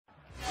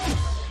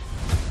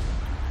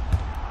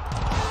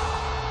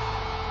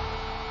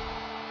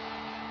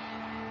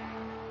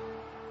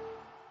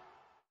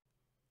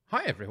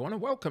Hi everyone and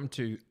welcome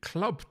to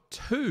Club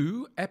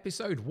 2,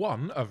 Episode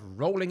 1 of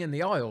Rolling in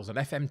the Isles, an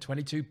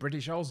FM22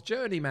 British Isles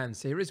Journeyman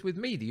series with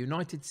me, the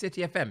United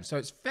City FM. So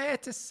it's fair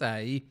to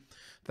say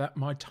that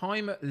my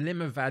time at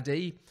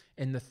Limavady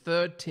in the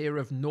third tier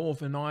of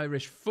Northern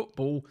Irish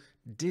football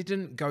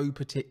didn't go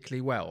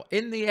particularly well.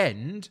 In the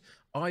end,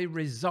 I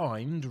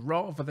resigned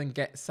rather than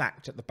get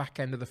sacked at the back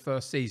end of the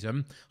first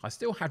season. I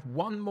still had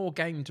one more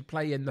game to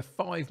play in the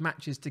 5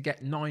 matches to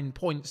get 9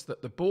 points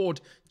that the board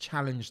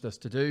challenged us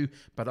to do,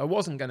 but I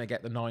wasn't going to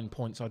get the 9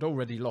 points. I'd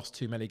already lost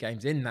too many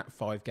games in that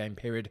 5-game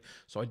period,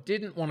 so I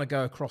didn't want to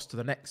go across to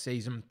the next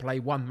season, play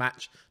one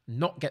match,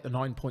 not get the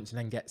 9 points and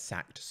then get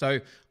sacked. So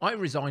I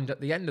resigned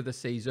at the end of the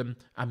season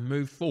and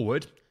moved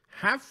forward,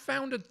 have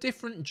found a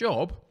different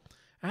job,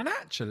 and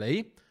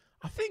actually,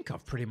 I think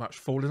I've pretty much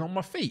fallen on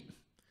my feet.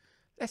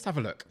 Let's have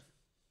a look.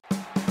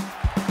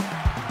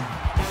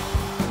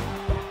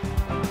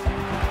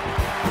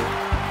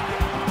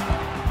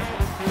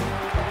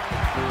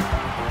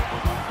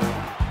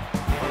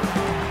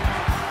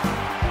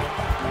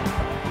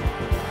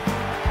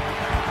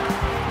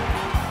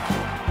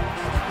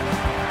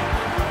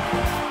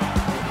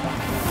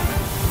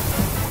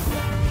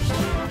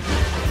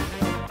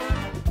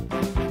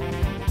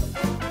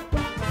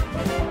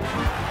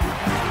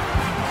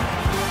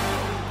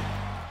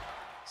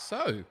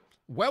 So,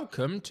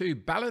 welcome to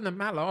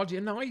Ballina-Mallard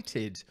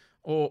United,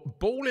 or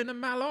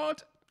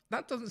Ballina-Mallard.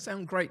 That doesn't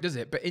sound great, does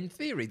it? But in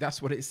theory,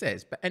 that's what it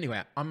says. But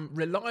anyway, I'm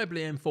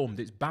reliably informed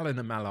it's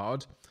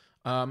Ballina-Mallard,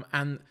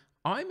 and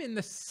I'm in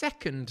the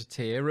second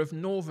tier of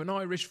Northern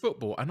Irish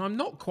football, and I'm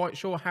not quite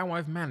sure how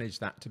I've managed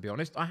that, to be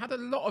honest. I had a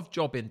lot of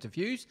job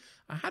interviews.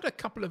 I had a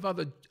couple of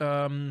other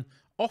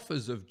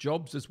offers of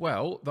jobs as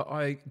well that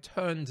I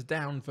turned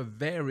down for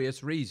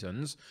various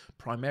reasons,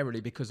 primarily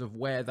because of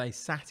where they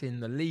sat in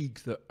the league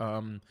that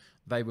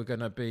they were going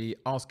to be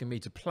asking me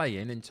to play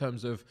in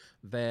terms of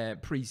their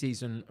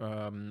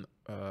pre-season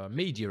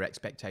media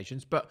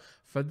expectations. But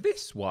for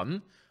this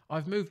one,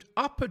 I've moved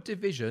up a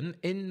division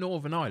in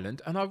Northern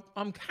Ireland, and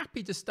I'm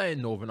happy to stay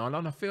in Northern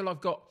Ireland. I feel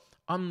I've got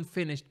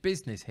unfinished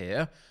business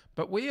here,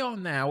 but we are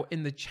now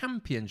in the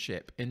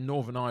Championship in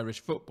Northern Irish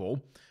football,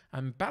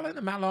 and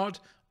Ballina-Mallard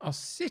are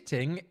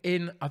sitting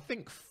in, I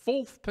think,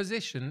 4th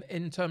position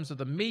in terms of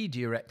the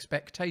media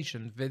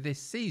expectation for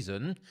this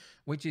season,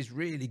 which is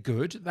really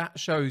good. That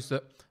shows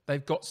that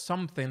they've got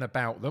something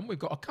about them. We've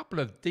got a couple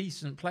of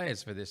decent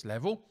players for this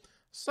level,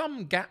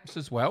 some gaps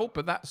as well,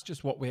 but that's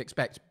just what we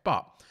expect.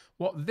 But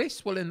what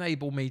this will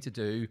enable me to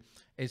do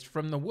is,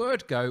 from the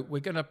word go, we're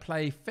going to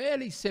play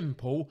fairly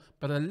simple,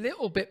 but a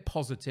little bit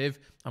positive,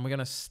 and we're going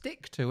to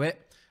stick to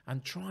it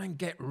and try and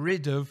get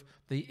rid of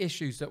the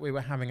issues that we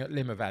were having at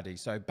Limavady.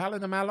 So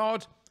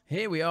Ballina-Mallard,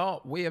 here we are.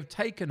 We have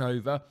taken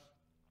over,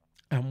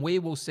 and we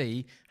will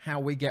see how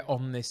we get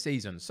on this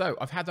season. So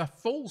I've had a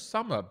full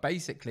summer,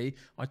 basically.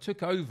 I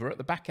took over at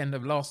the back end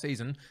of last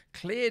season,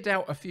 cleared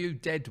out a few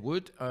dead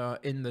wood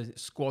in the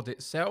squad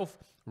itself,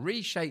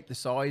 reshaped the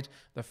side.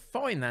 The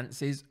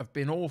finances have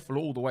been awful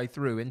all the way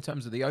through in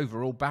terms of the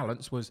overall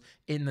balance was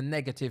in the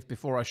negative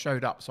before I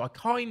showed up. So I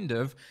kind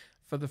of,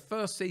 for the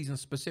first season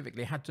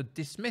specifically, had to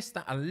dismiss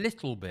that a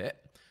little bit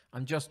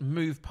and just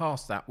move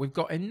past that. We've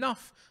got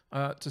enough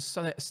to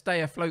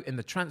stay afloat in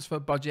the transfer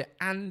budget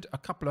and a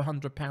couple of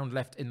 £100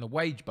 left in the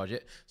wage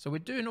budget. So we're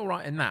doing all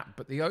right in that.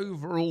 But the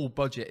overall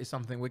budget is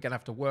something we're going to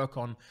have to work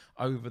on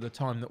over the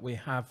time that we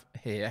have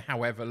here,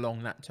 however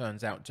long that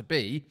turns out to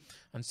be,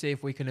 and see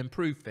if we can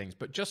improve things.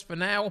 But just for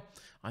now,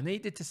 I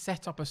needed to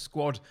set up a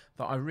squad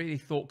that I really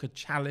thought could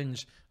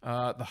challenge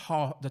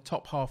the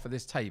top half of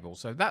this table.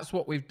 So that's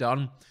what we've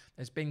done.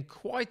 There's been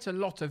quite a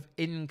lot of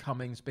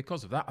incomings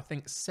because of that. I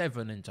think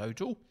 7 in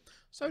total.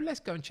 So let's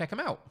go and check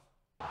them out.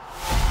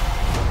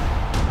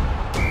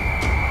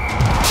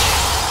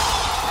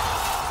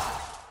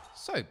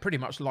 So pretty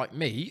much like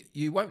me,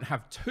 you won't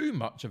have too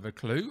much of a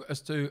clue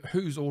as to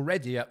who's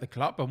already at the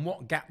club and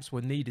what gaps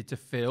were needed to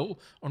fill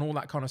and all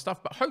that kind of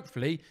stuff. But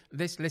hopefully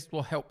this list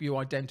will help you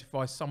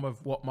identify some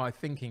of what my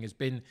thinking has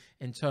been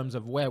in terms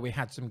of where we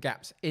had some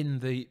gaps in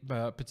the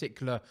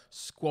particular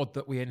squad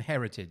that we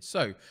inherited.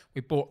 So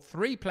we brought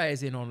 3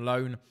 players in on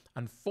loan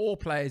and 4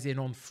 players in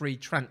on free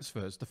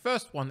transfers. The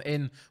first one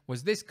in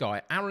was this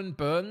guy, Aaron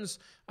Burns.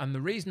 And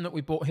the reason that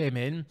we brought him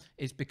in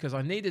is because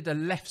I needed a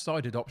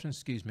left-sided option.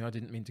 Excuse me, I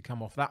didn't mean to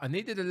come off that. I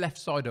needed a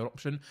left-sided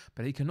option,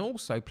 but he can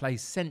also play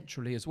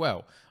centrally as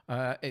well.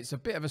 It's a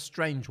bit of a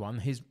strange one.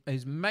 His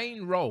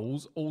main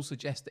roles all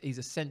suggest that he's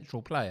a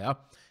central player.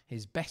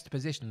 His best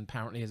position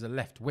apparently is a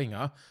left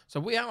winger. So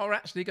we are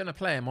actually going to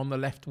play him on the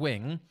left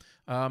wing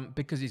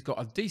because he's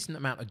got a decent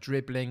amount of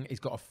dribbling. He's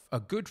got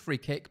a good free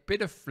kick,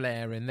 bit of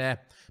flair in there.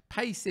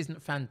 Pace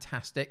isn't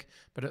fantastic,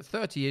 but at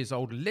 30 years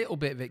old, a little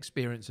bit of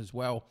experience as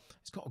well.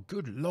 He's got a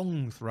good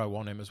long throw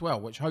on him as well,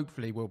 which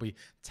hopefully we'll be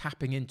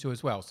tapping into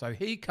as well. So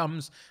he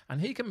comes and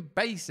he can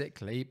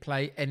basically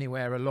play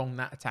anywhere along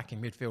that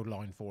attacking midfield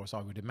line for us,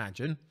 I would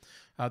imagine.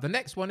 The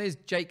next one is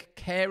Jake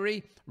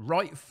Carey,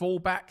 right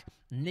fullback.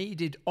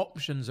 Needed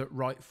options at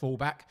right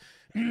fullback.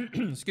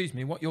 Excuse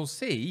me. What you'll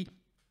see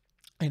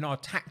in our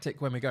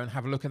tactic, when we go and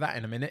have a look at that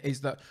in a minute,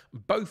 is that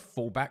both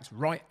fullbacks,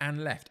 right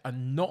and left, are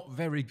not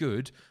very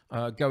good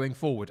going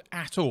forward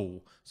at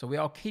all. So we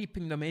are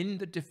keeping them in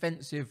the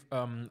defensive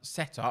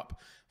setup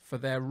for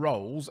their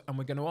roles, and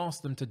we're going to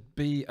ask them to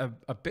be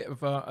a bit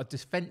of a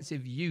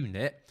defensive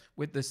unit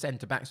with the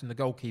centre-backs and the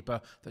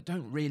goalkeeper that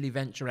don't really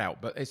venture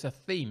out. But it's a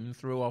theme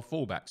through our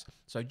fullbacks.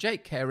 So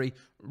Jake Carey,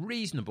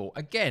 reasonable.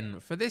 Again,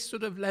 for this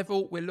sort of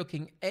level, we're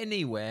looking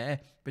anywhere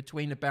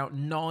between about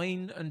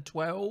 9 and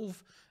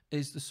 12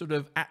 is the sort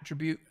of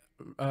attribute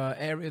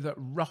area that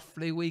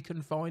roughly we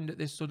can find at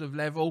this sort of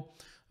level.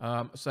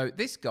 So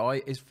this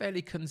guy is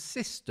fairly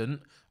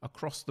consistent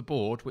across the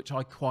board, which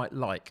I quite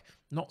like.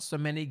 Not so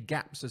many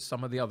gaps as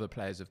some of the other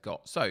players have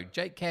got. So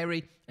Jake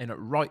Carey in at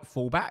right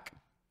fullback.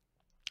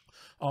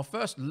 Our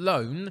first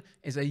loan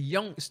is a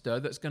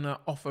youngster that's going to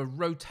offer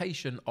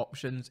rotation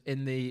options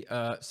in the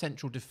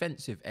central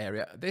defensive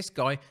area. This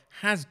guy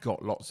has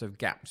got lots of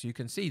gaps. You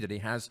can see that he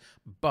has,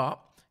 but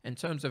in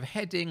terms of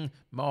heading,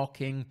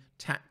 marking,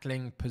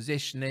 tackling,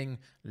 positioning,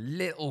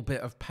 little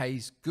bit of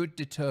pace, good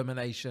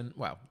determination,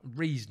 well,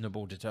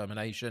 reasonable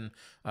determination,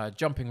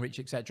 jumping reach,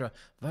 etc.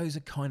 Those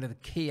are kind of the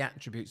key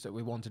attributes that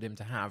we wanted him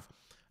to have.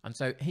 And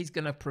so he's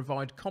going to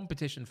provide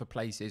competition for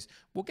places.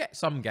 We'll get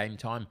some game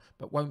time,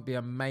 but won't be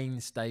a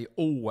mainstay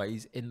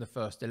always in the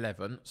first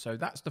 11. So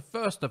that's the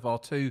first of our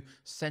two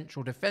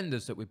central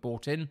defenders that we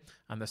brought in.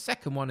 And the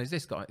second one is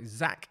this guy,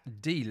 Zach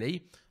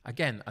Dealey.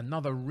 Again,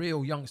 another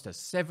real youngster,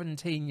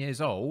 17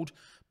 years old.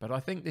 But I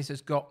think this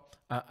has got,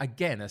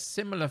 again, a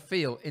similar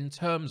feel in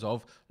terms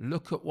of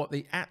look at what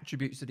the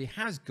attributes that he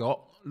has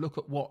got, look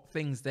at what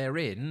things they're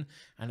in,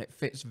 and it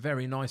fits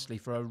very nicely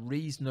for a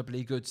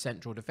reasonably good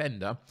central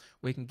defender.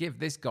 We can give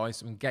this guy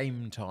some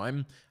game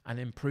time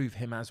and improve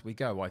him as we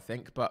go, I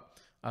think. But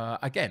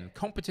again,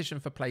 competition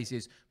for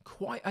places,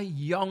 quite a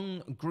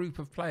young group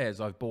of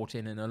players I've brought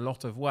in a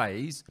lot of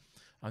ways.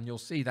 And you'll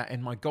see that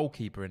in my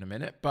goalkeeper in a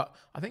minute. But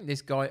I think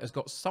this guy has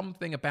got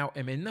something about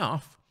him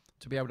enough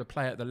to be able to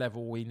play at the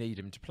level we need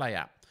him to play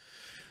at.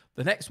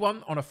 The next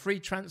one on a free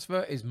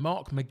transfer is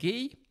Mark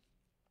McGee.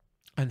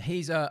 And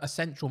he's a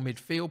central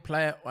midfield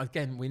player.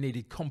 Again, we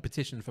needed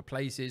competition for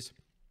places.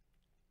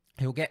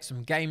 He'll get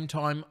some game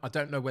time. I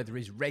don't know whether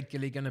he's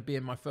regularly going to be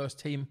in my first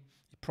team.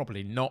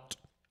 Probably not.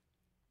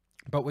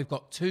 But we've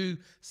got two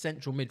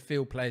central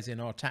midfield players in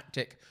our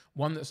tactic.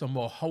 One that's a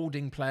more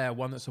holding player,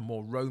 one that's a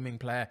more roaming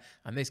player.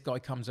 And this guy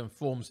comes and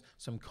forms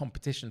some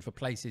competition for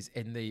places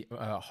in the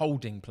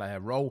holding player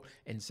role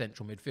in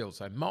central midfield.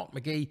 So Mark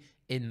McGee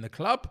in the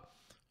club.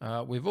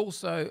 We've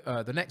also,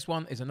 the next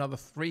one is another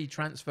free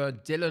transfer,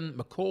 Dylan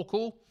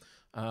McCorkle.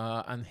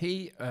 And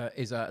he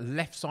is a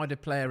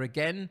left-sided player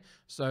again.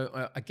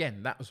 So,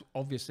 again, that was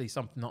obviously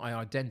something that I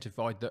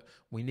identified, that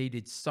we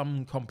needed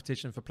some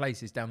competition for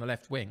places down the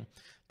left wing.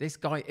 This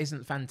guy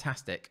isn't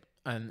fantastic.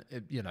 And,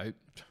 you know,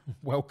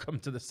 welcome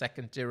to the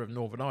second tier of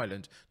Northern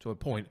Ireland to a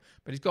point.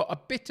 But he's got a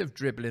bit of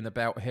dribbling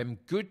about him,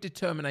 good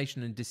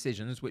determination and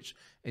decisions, which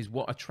is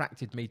what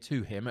attracted me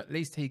to him. At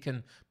least he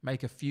can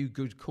make a few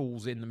good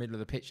calls in the middle of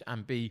the pitch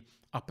and be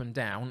up and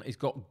down. He's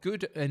got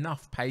good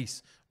enough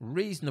pace,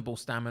 reasonable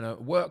stamina,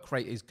 work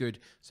rate is good.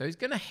 So he's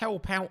going to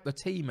help out the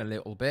team a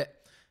little bit.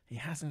 He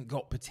hasn't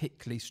got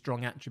particularly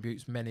strong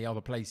attributes many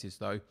other places,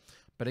 though.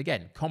 But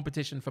again,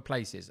 competition for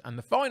places. And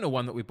the final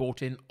one that we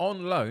brought in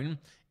on loan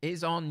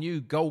is our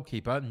new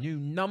goalkeeper, new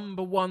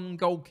 #1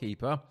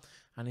 goalkeeper.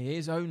 And he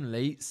is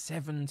only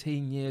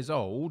 17 years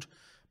old.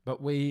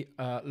 But we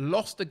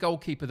lost a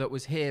goalkeeper that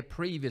was here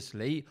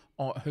previously,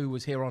 who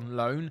was here on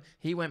loan.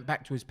 He went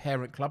back to his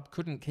parent club,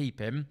 couldn't keep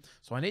him.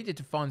 So I needed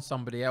to find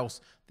somebody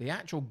else. The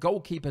actual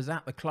goalkeepers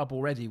at the club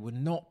already were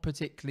not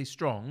particularly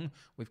strong.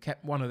 We've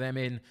kept one of them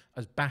in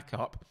as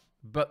backup.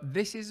 But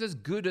this is as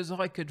good as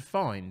I could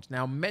find.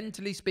 Now,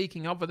 mentally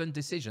speaking, other than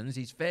decisions,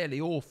 he's fairly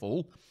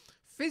awful.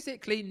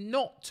 Physically,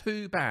 not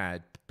too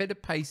bad. Bit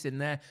of pace in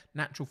there.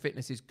 Natural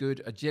fitness is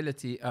good.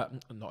 Agility,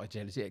 not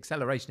agility,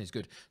 acceleration is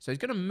good. So he's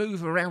going to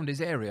move around his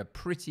area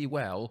pretty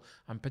well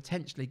and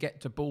potentially get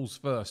to balls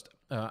first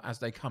as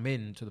they come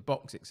into the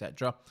box,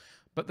 etc.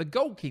 But the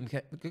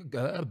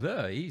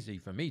goalkeeping, easy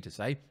for me to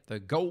say, the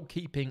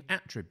goalkeeping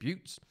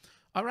attributes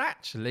are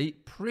actually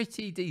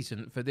pretty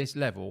decent for this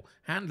level.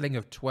 Handling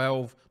of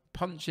 12,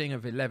 punching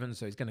of 11,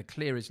 so he's going to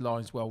clear his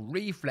lines well.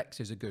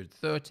 Reflexes are good,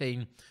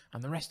 13,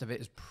 and the rest of it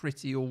is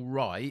pretty all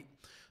right.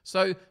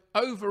 So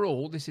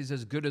overall, this is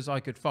as good as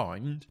I could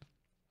find.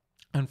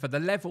 And for the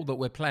level that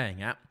we're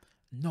playing at,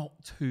 not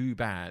too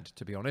bad,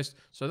 to be honest.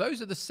 So those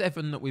are the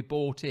 7 that we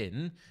bought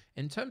in.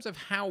 In terms of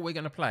how we're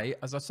going to play,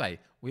 as I say,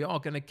 we are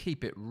going to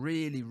keep it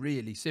really,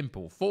 really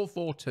simple.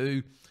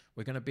 4-4-2.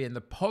 We're going to be in the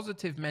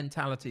positive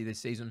mentality this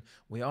season.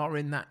 We are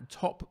in that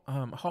top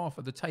half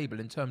of the table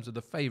in terms of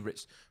the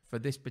favourites for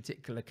this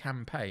particular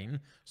campaign.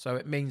 So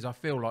it means I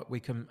feel like we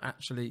can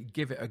actually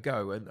give it a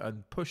go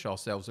and push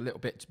ourselves a little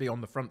bit to be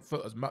on the front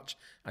foot as much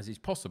as is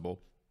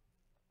possible.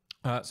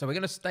 So we're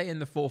going to stay in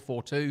the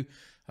 4-4-2.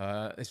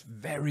 It's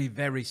very,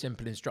 very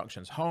simple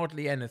instructions.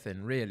 Hardly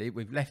anything, really.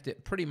 We've left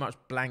it pretty much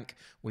blank.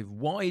 We've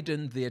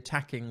widened the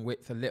attacking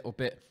width a little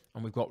bit,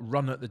 and we've got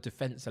run at the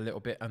defence a little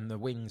bit, and the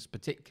wings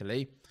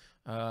particularly.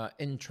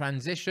 In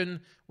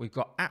transition, we've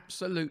got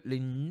absolutely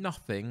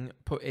nothing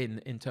put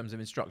in terms of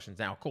instructions.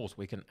 Now, of course,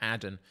 we can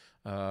add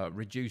and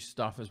reduce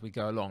stuff as we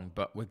go along,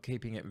 but we're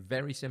keeping it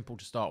very simple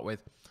to start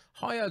with.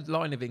 Higher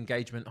line of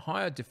engagement,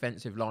 higher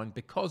defensive line,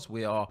 because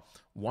we are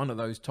one of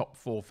those top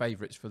 4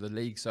 favourites for the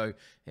league, so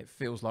it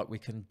feels like we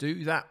can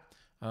do that.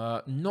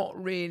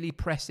 Not really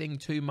pressing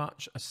too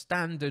much, a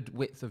standard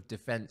width of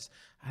defence,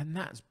 and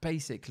that's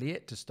basically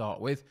it to start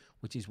with,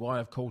 which is why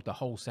I've called the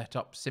whole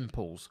setup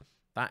Simples.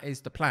 That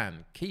is the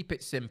plan. Keep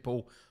it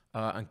simple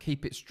and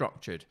keep it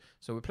structured.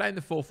 So we're playing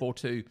the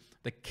 4-4-2.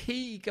 The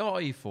key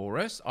guy for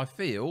us, I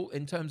feel,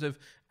 in terms of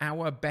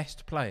our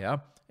best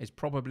player, is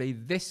probably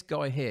this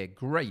guy here,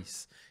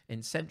 Grace,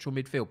 in central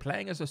midfield,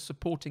 playing as a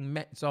supporting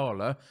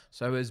Metzala.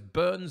 So as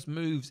Burns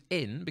moves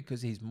in,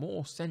 because he's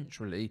more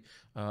centrally,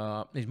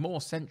 he's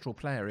more central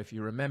player, if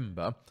you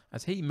remember,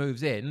 as he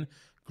moves in,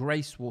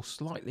 Grace will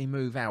slightly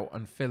move out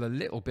and fill a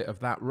little bit of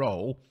that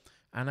role.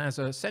 And as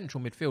a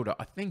central midfielder,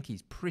 I think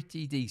he's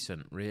pretty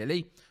decent,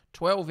 really.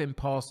 12 in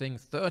passing,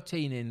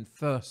 13 in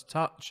first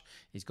touch.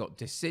 He's got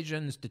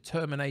decisions,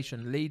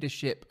 determination,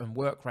 leadership, and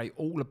work rate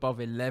all above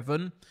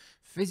 11.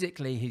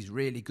 Physically, he's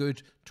really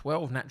good.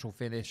 12 natural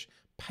finish.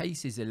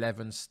 Pace is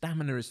 11.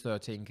 Stamina is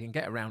 13. Can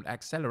get around.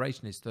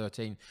 Acceleration is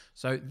 13.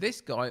 So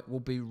this guy will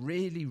be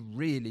really,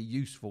 really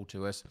useful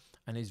to us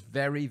and is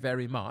very,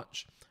 very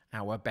much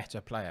our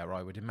better player,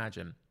 I would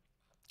imagine.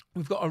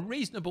 We've got a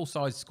reasonable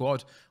sized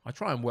squad. I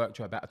try and work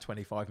to about a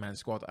 25-man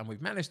squad, and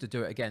we've managed to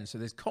do it again. So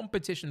there's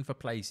competition for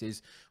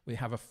places. We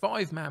have a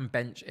 5-man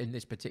bench in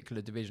this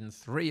particular division,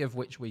 3 of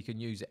which we can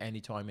use at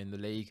any time in the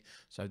league.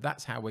 So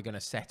that's how we're going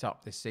to set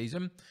up this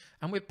season.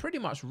 And we're pretty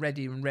much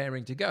ready and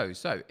raring to go.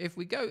 So if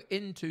we go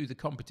into the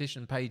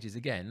competition pages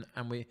again,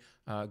 and we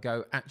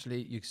go,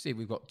 actually, you can see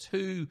we've got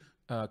 2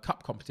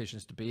 cup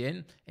competitions to be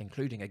in,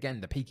 including,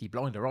 again, the Peaky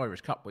Blinder Irish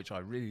Cup, which I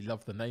really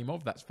love the name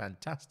of. That's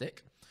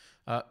fantastic.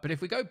 But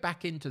if we go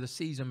back into the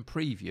season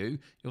preview,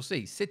 you'll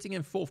see sitting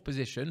in 4th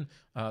position,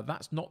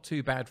 that's not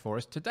too bad for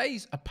us.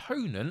 Today's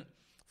opponent,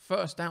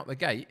 first out the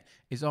gate,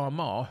 is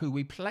Armagh, who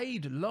we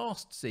played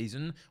last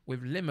season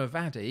with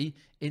Limavady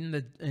in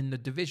the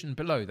division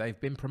below. They've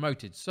been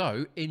promoted.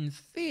 So, in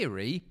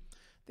theory,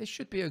 this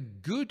should be a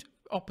good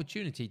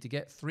opportunity to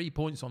get 3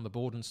 points on the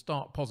board and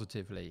start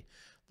positively.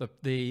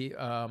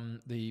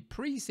 The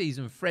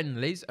pre-season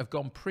friendlies have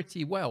gone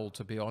pretty well,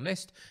 to be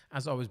honest.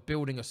 As I was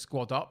building a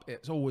squad up,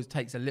 it always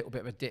takes a little bit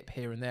of a dip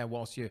here and there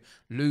whilst you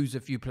lose a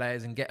few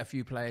players and get a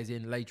few players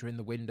in later in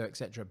the window,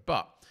 etc.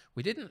 But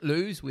we didn't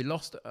lose. We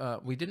lost.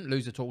 We didn't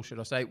lose at all, should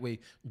I say. We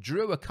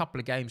drew a couple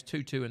of games,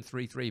 2-2 and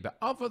 3-3. But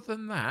other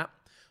than that,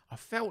 I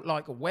felt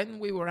like when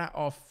we were at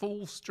our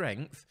full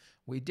strength,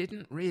 we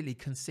didn't really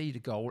concede a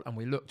goal and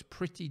we looked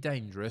pretty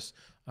dangerous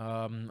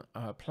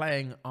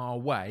playing our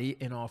way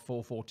in our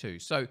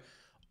 4-4-2. So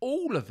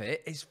all of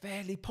it is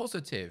fairly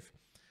positive.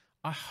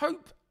 I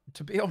hope,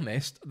 to be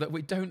honest, that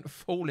we don't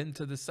fall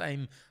into the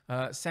same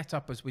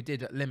setup as we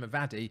did at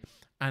Limavady,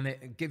 and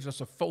it gives us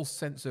a false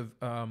sense of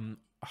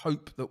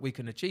hope that we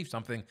can achieve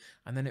something,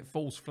 and then it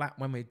falls flat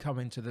when we come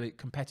into the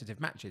competitive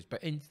matches.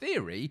 But in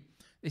theory,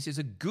 this is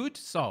a good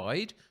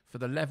side for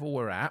the level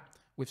we're at,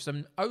 with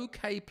some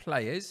okay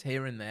players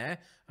here and there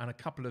and a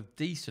couple of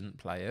decent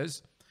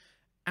players,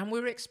 and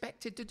we're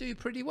expected to do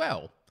pretty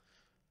well.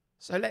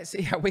 So let's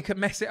see how we can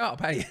mess it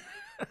up, hey?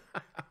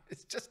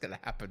 It's just going to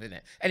happen, isn't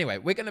it? Anyway,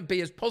 we're going to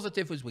be as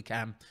positive as we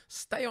can,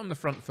 stay on the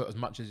front foot as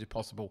much as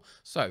possible.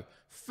 So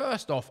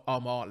first off,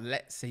 Armagh,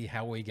 let's see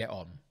how we get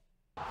on.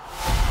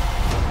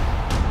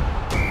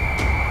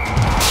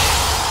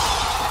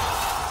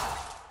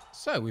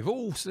 So we've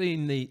all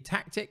seen the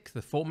tactic,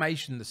 the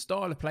formation, the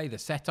style of play, the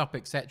setup,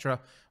 etc.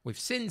 We've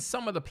seen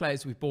some of the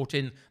players we've brought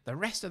in. The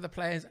rest of the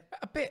players,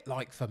 a bit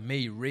like for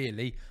me,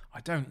 really.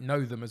 I don't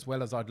know them as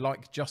well as I'd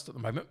like just at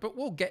the moment, but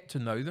we'll get to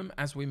know them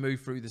as we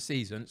move through the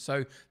season.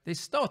 So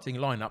this starting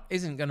lineup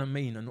isn't going to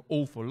mean an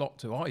awful lot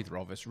to either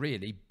of us,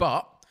 really.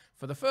 But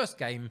for the first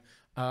game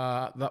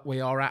that we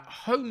are at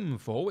home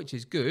for, which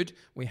is good,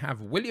 we have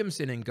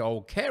Williamson in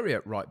goal, Carey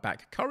at right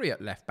back, Curry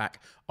at left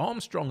back,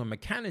 Armstrong and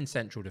McCann in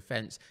central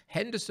defence,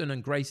 Henderson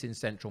and Grace in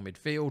central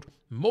midfield,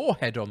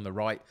 Moorhead on the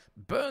right,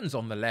 Burns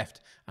on the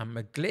left, and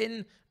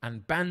McGlynn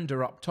and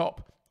Bander up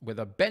top, with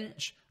a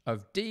bench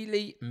of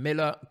Dealey,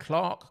 Miller,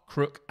 Clark,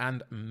 Crook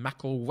and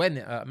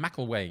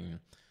McElwain.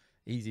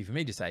 Easy for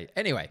me to say.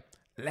 Anyway,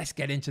 let's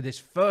get into this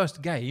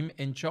first game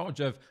in charge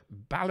of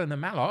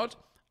Ballina-Mallard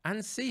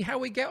and see how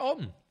we get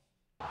on.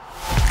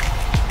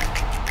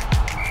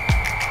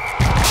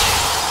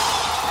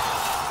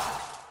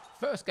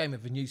 First game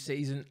of the new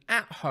season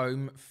at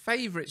home,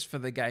 favourites for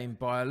the game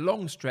by a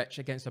long stretch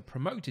against a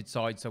promoted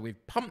side, so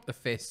we've pumped the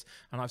fists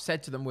and I've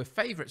said to them we're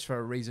favourites for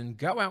a reason.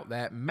 Go out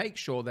there, make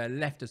sure they're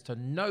left as to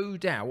no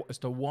doubt as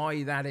to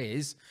why that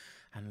is,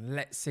 And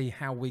let's see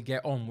how we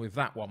get on with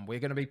that one. We're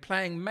going to be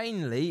playing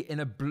mainly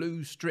in a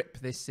blue strip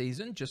this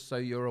season, just so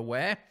you're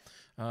aware.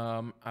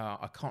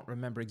 I can't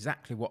remember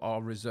exactly what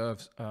our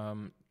reserves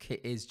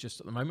kit is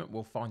just at the moment.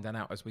 We'll find that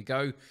out as we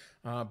go.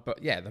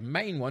 But yeah, the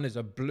main one is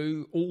a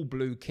blue, all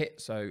blue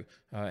kit. So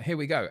here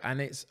we go.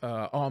 And it's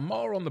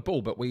Armar on the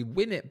ball, but we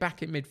win it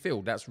back in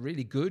midfield. That's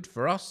really good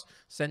for us.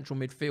 Central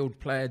midfield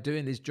player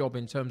doing his job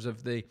in terms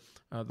of the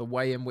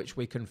way in which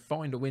we can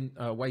find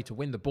a way to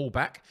win the ball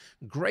back.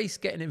 Grace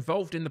getting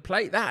involved in the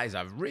play. That is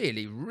a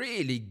really,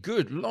 really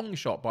good long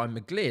shot by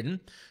McGlynn.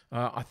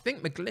 I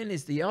think McGlynn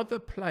is the other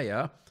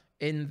player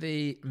in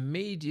the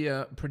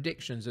media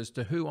predictions as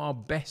to who our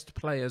best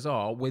players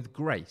are with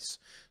Grace.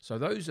 So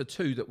those are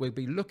two that we'll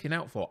be looking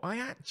out for. I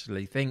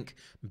actually think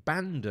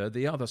Banda,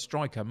 the other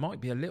striker, might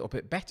be a little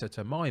bit better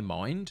to my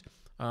mind.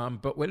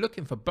 But we're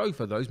looking for both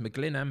of those,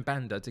 McGlynn and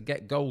Banda, to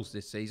get goals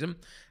this season.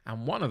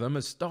 And one of them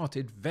has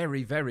started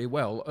very, very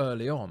well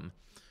early on.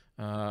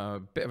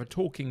 Bit of a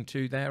talking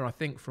to there, I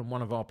think, from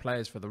one of our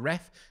players for the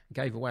ref.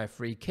 Gave away a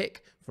free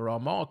kick for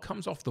Armar.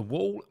 Comes off the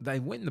wall.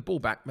 They win the ball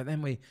back, but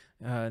then we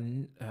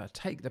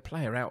take the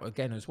player out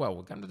again as well.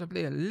 We're going to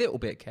be a little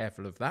bit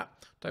careful of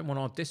that. Don't want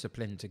our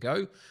discipline to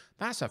go.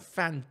 That's a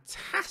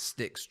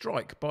fantastic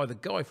strike by the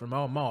guy from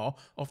Armar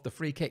off the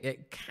free kick.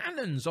 It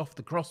cannons off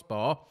the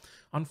crossbar.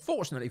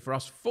 Unfortunately for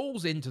us,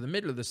 falls into the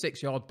middle of the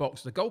 6-yard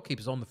box. The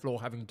goalkeeper's on the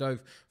floor having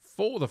dove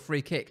for the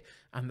free kick,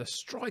 and the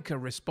striker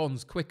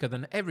responds quicker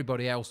than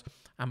everybody else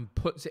and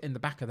puts it in the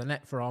back of the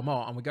net for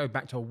Armar, and we go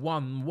back to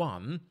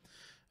 1-1.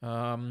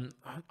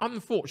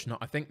 Unfortunate,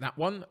 I think, that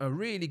one. A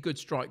really good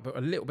strike, but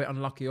a little bit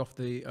unlucky off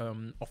the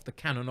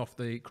cannon, off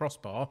the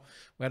crossbar.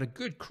 We had a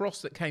good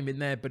cross that came in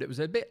there, but it was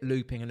a bit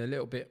looping and a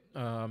little bit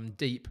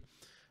deep.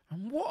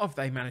 And what have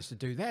they managed to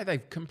do there?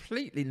 They've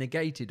completely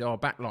negated our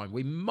backline.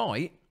 We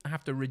might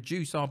have to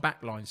reduce our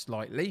backline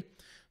slightly,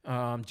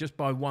 just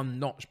by one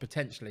notch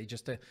potentially,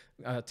 just to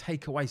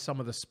take away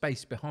some of the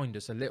space behind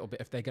us a little bit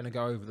if they're going to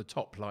go over the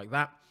top like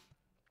that.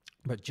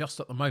 But just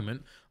at the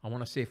moment, I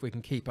want to see if we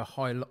can keep a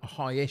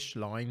high-ish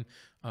line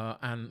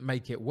and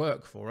make it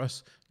work for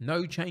us.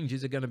 No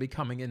changes are going to be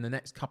coming in the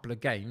next couple of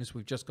games.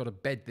 We've just got to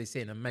bed this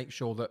in and make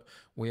sure that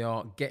we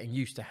are getting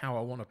used to how I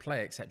want to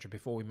play, etc.,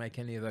 before we make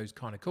any of those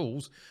kind of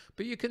calls.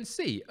 But you can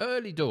see,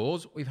 early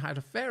doors, we've had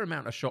a fair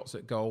amount of shots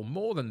at goal,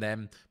 more than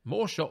them,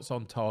 more shots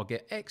on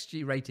target.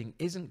 XG rating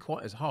isn't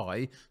quite as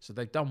high, so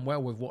they've done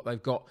well with what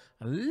they've got.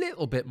 A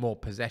little bit more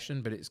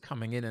possession, but it's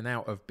coming in and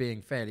out of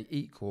being fairly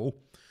equal.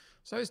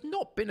 So it's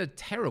not been a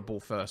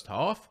terrible first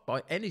half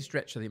by any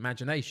stretch of the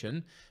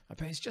imagination,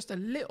 but it's just a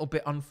little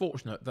bit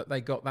unfortunate that they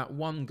got that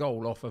one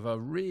goal off of a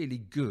really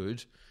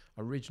good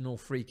original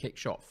free kick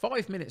shot.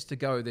 5 minutes to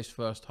go this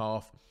first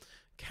half.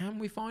 Can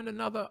we find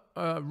another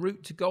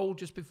route to goal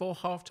just before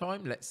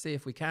half-time? Let's see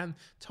if we can.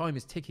 Time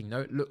is ticking, though.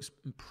 It looks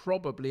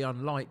probably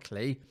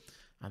unlikely.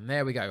 And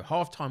there we go.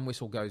 Half-time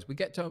whistle goes. We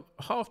get to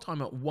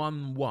half-time at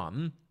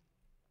 1-1.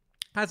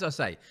 As I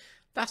say,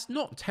 that's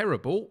not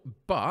terrible,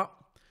 but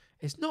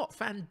it's not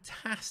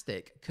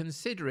fantastic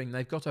considering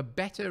they've got a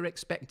better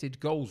expected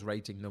goals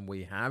rating than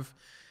we have,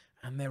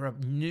 and they're a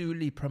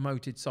newly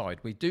promoted side.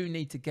 We do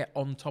need to get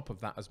on top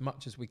of that as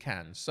much as we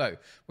can. So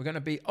we're going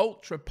to be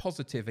ultra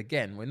positive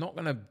again. We're not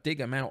going to dig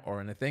them out or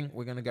anything.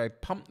 We're going to go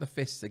pump the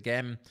fists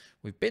again.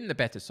 We've been the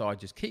better side.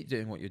 Just keep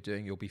doing what you're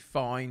doing. You'll be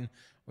fine.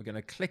 We're going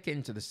to click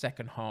into the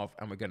second half,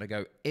 and we're going to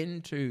go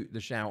into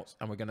the shouts,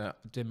 and we're going to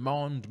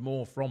demand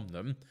more from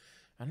them.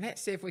 And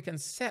let's see if we can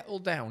settle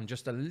down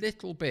just a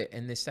little bit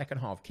in this second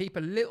half. Keep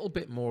a little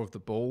bit more of the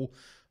ball.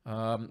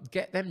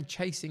 Get them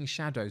chasing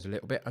shadows a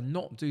little bit and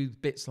not do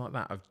bits like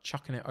that of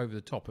chucking it over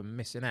the top and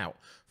missing out.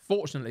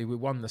 Fortunately, we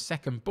won the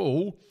second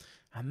ball,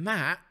 and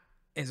that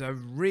is a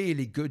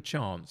really good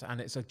chance.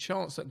 And it's a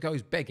chance that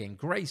goes begging.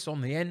 Grace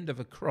on the end of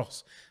a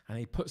cross, and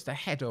he puts the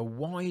header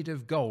wide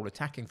of goal,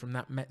 attacking from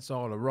that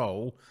Metzala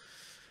roll.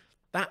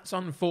 That's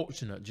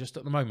unfortunate just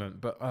at the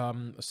moment, but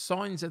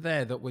signs are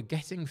there that we're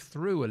getting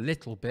through a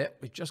little bit.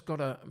 We've just got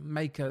to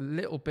make a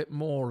little bit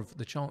more of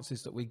the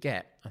chances that we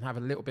get and have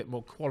a little bit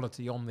more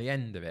quality on the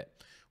end of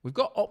it. We've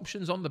got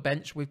options on the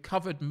bench. We've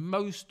covered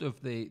most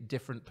of the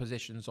different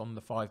positions on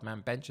the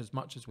 5-man bench as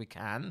much as we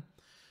can.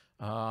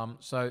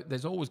 So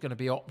there's always going to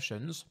be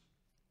options.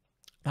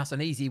 That's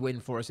an easy win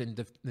for us in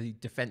the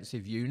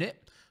defensive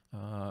unit.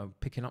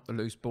 Picking up the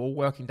loose ball,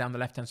 working down the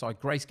left-hand side.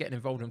 Grace getting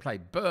involved in play.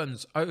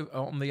 Burns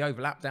on the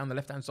overlap down the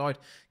left-hand side.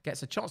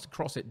 Gets a chance to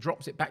cross it.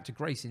 Drops it back to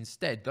Grace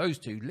instead. Those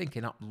two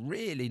linking up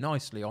really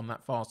nicely on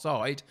that far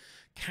side.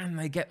 Can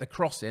they get the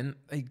cross in?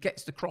 He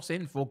gets the cross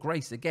in for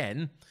Grace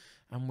again.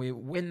 And we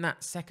win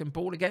that second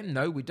ball again.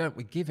 No, we don't.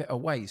 We give it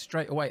away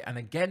straight away. And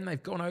again,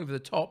 they've gone over the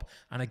top.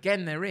 And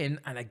again, they're in.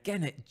 And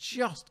again, it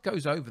just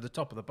goes over the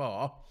top of the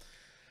bar.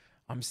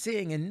 I'm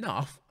seeing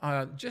enough.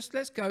 Just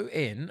let's go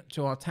in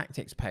to our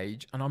tactics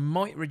page, and I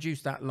might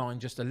reduce that line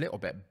just a little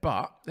bit,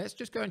 but let's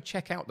just go and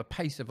check out the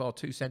pace of our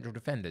two central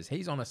defenders.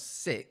 He's on a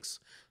 6,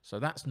 so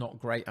that's not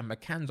great, and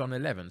McCann's on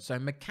 11. So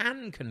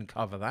McCann can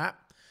cover that,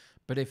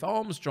 But if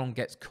Armstrong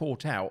gets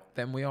caught out,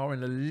 then we are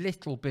in a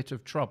little bit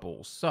of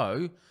trouble.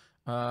 So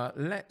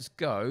let's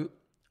go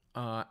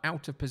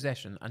out of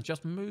possession and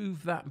just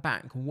move that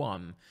back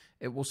one.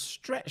 It will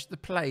stretch the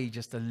play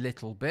just a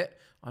little bit.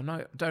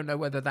 Don't know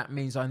whether that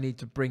means I need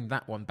to bring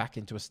that one back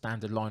into a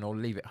standard line or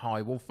leave it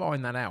high. We'll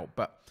find that out.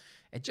 But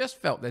it just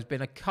felt there's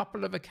been a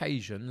couple of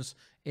occasions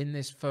in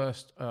this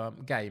first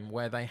game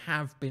where they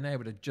have been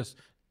able to just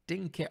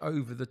dink it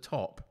over the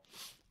top,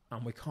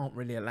 and we can't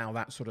really allow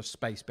that sort of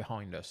space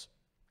behind us.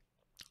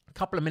 A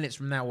couple of minutes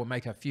from now, we'll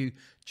make a few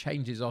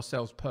changes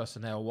ourselves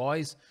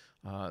personnel-wise.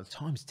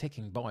 Time's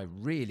ticking by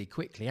really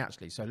quickly,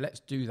 actually, so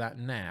let's do that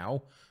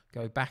now.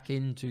 Go back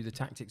into the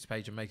tactics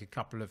page and make a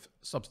couple of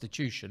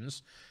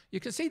substitutions. You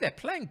can see they're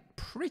playing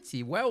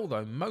pretty well,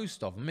 though,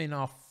 most of them. I mean,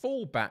 our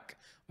fullback,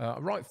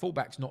 right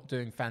fullback's not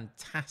doing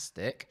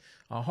fantastic.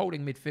 Our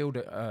holding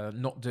midfielder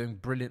not doing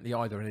brilliantly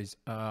either.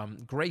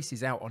 And Grace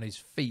is out on his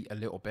feet a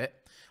little bit.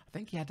 I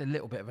think he had a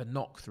little bit of a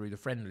knock through the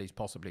friendlies,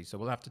 possibly, so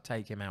we'll have to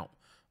take him out.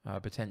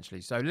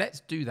 Potentially. So let's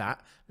do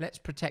that. Let's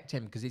protect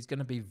him because he's going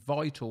to be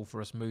vital for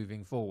us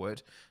moving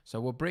forward. So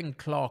we'll bring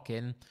Clark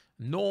in.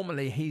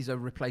 Normally he's a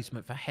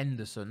replacement for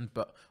Henderson,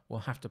 but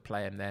we'll have to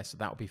play him there, so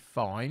that'll be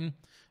fine.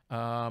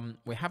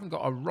 We haven't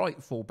got a right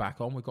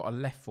fullback on. We've got a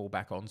left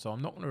fullback on, so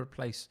I'm not going to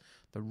replace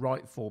the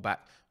right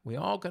fullback. We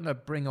are going to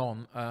bring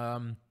on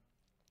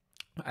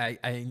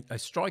a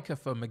striker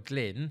for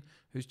McGlynn,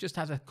 who's just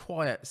had a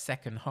quiet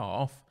second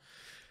half.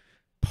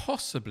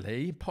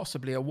 Possibly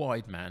a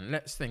wide man.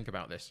 Let's think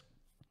about this.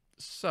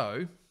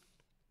 So,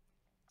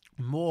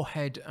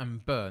 Moorhead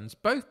and Burns,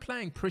 both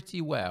playing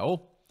pretty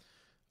well.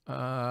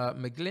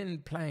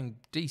 McGlynn playing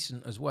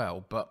decent as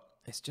well, but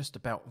it's just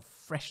about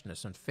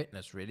freshness and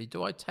fitness, really.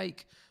 Do I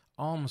take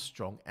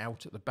Armstrong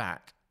out at the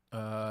back?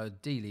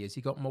 Dealey, has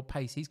he got more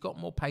pace? He's got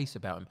more pace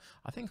about him.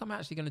 I think I'm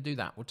actually going to do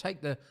that. We'll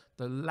take the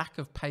lack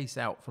of pace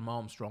out from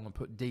Armstrong and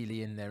put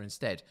Dealey in there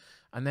instead.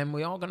 And then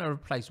we are going to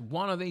replace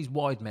one of these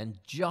wide men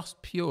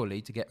just purely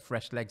to get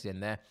fresh legs in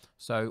there.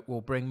 So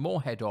we'll bring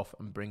Moorhead off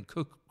and bring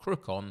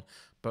Crook on.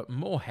 But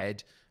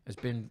Moorhead has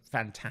been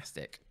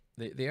fantastic.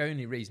 The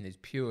only reason is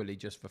purely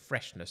just for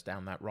freshness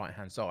down that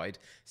right-hand side.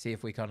 See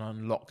if we can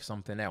unlock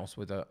something else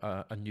with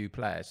a new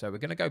player. So we're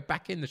going to go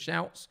back in the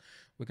shouts.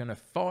 We're going to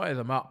fire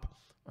them up.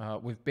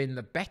 We've been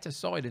the better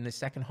side in the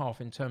second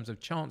half in terms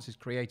of chances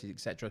created,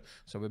 etc.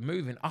 So we're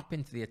moving up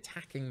into the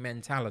attacking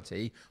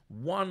mentality.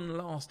 One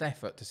last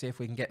effort to see if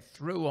we can get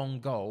through on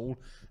goal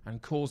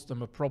and cause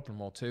them a problem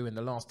or two in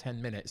the last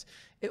 10 minutes.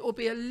 It will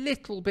be a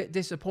little bit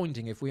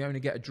disappointing if we only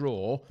get a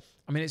draw.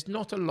 I mean, it's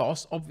not a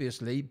loss,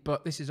 obviously,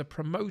 but this is a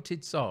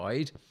promoted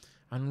side.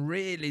 And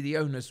really the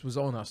onus was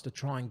on us to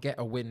try and get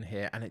a win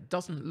here. And it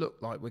doesn't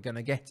look like we're going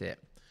to get it.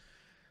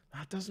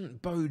 That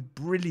doesn't bode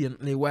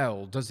brilliantly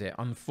well, does it?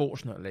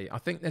 Unfortunately. I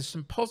think there's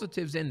some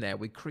positives in there.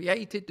 We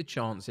created the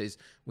chances.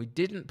 We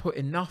didn't put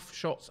enough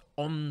shots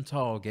on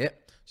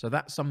target. So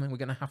that's something we're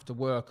going to have to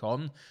work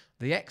on.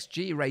 The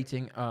XG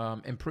rating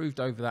improved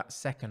over that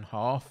second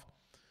half.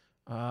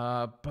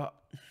 But,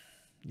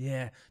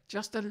 yeah,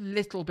 just a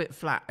little bit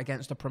flat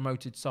against a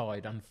promoted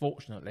side,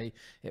 unfortunately.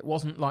 It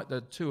wasn't like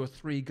the 2 or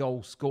 3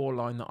 goal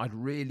scoreline that I'd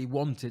really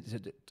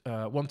wanted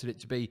it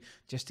to be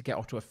just to get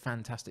off to a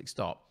fantastic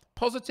start.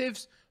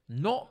 Positives,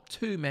 not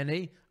too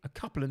many, a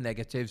couple of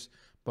negatives,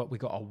 but we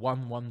got a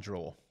 1-1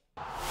 draw.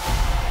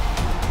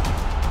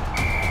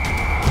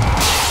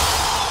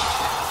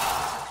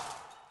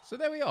 So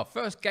there we are,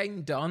 first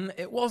game done.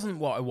 It wasn't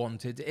what I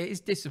wanted. It is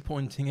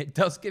disappointing. It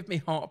does give me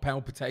heart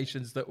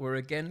palpitations that we're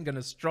again going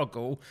to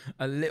struggle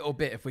a little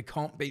bit if we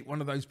can't beat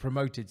one of those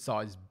promoted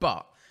sides,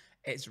 but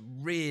it's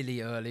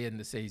really early in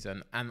the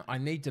season and I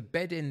need to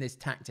bed in this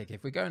tactic.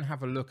 If we go and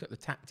have a look at the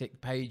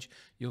tactic page,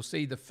 you'll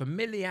see the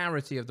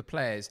familiarity of the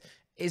players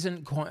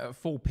isn't quite at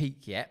full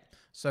peak yet.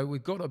 So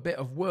we've got a bit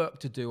of work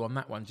to do on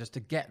that one just to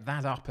get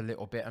that up a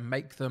little bit and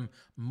make them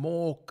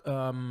more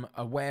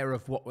aware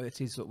of what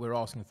it is that we're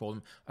asking for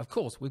them. Of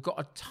course, we've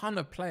got a ton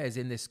of players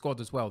in this squad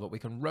as well that we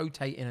can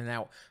rotate in and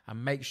out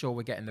and make sure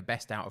we're getting the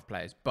best out of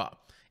players. But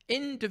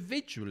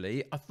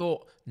individually, I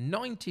thought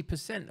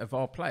 90% of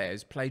our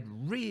players played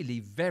really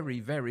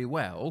very, very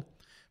well.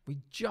 We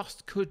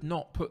just could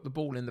not put the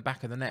ball in the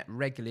back of the net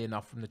regularly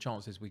enough from the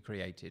chances we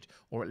created,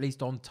 or at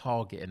least on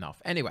target enough.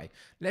 Anyway,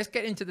 let's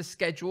get into the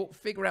schedule,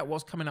 figure out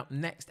what's coming up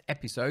next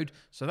episode.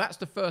 So that's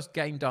the first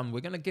game done. We're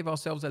going to give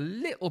ourselves a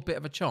little bit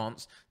of a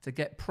chance to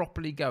get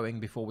properly going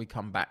before we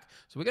come back.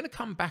 So we're going to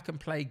come back and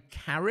play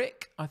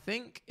Carrick, I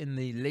think, in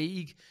the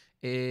league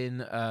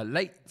in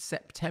late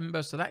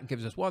September. So that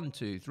gives us 1,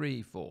 2,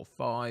 3, 4,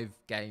 5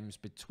 games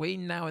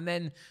between now and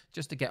then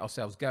just to get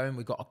ourselves going.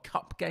 We've got a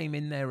cup game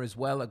in there as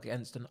well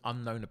against an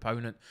unknown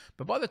opponent.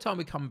 But by the time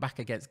we come back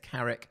against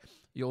Carrick,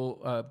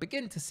 you'll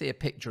begin to see a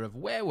picture of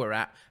where we're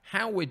at,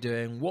 how we're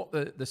doing, what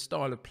the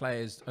style of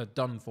players have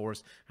done for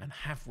us, and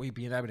have we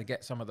been able to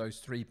get some of those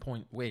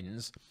 3-point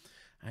wins.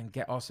 and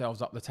get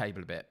ourselves up the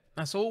table a bit.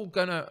 That's all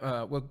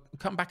gonna, we'll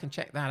come back and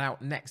check that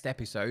out next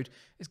episode.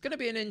 It's gonna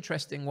be an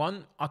interesting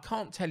one. I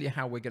can't tell you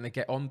how we're gonna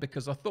get on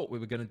because I thought we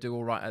were gonna do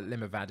all right at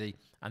Limavady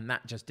and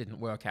that just didn't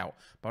work out.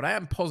 But I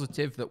am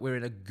positive that we're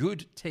in a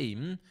good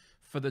team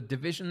for the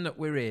division that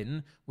we're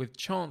in, with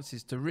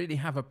chances to really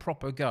have a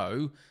proper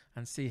go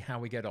and see how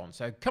we get on.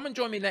 So come and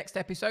join me next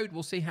episode.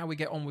 We'll see how we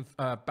get on with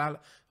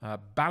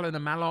Ballon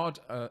and Mallard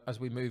as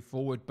we move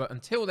forward. But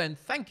until then,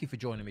 thank you for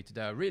joining me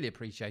today. I really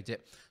appreciate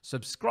it.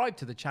 Subscribe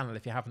to the channel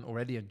if you haven't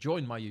already and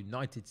join my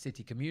United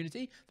City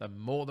community. The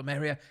more the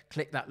merrier.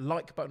 Click that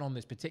like button on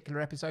this particular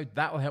episode.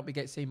 That will help me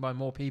get seen by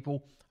more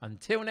people.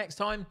 Until next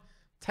time,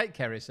 take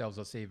care of yourselves.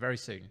 I'll see you very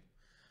soon.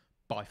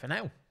 Bye for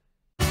now.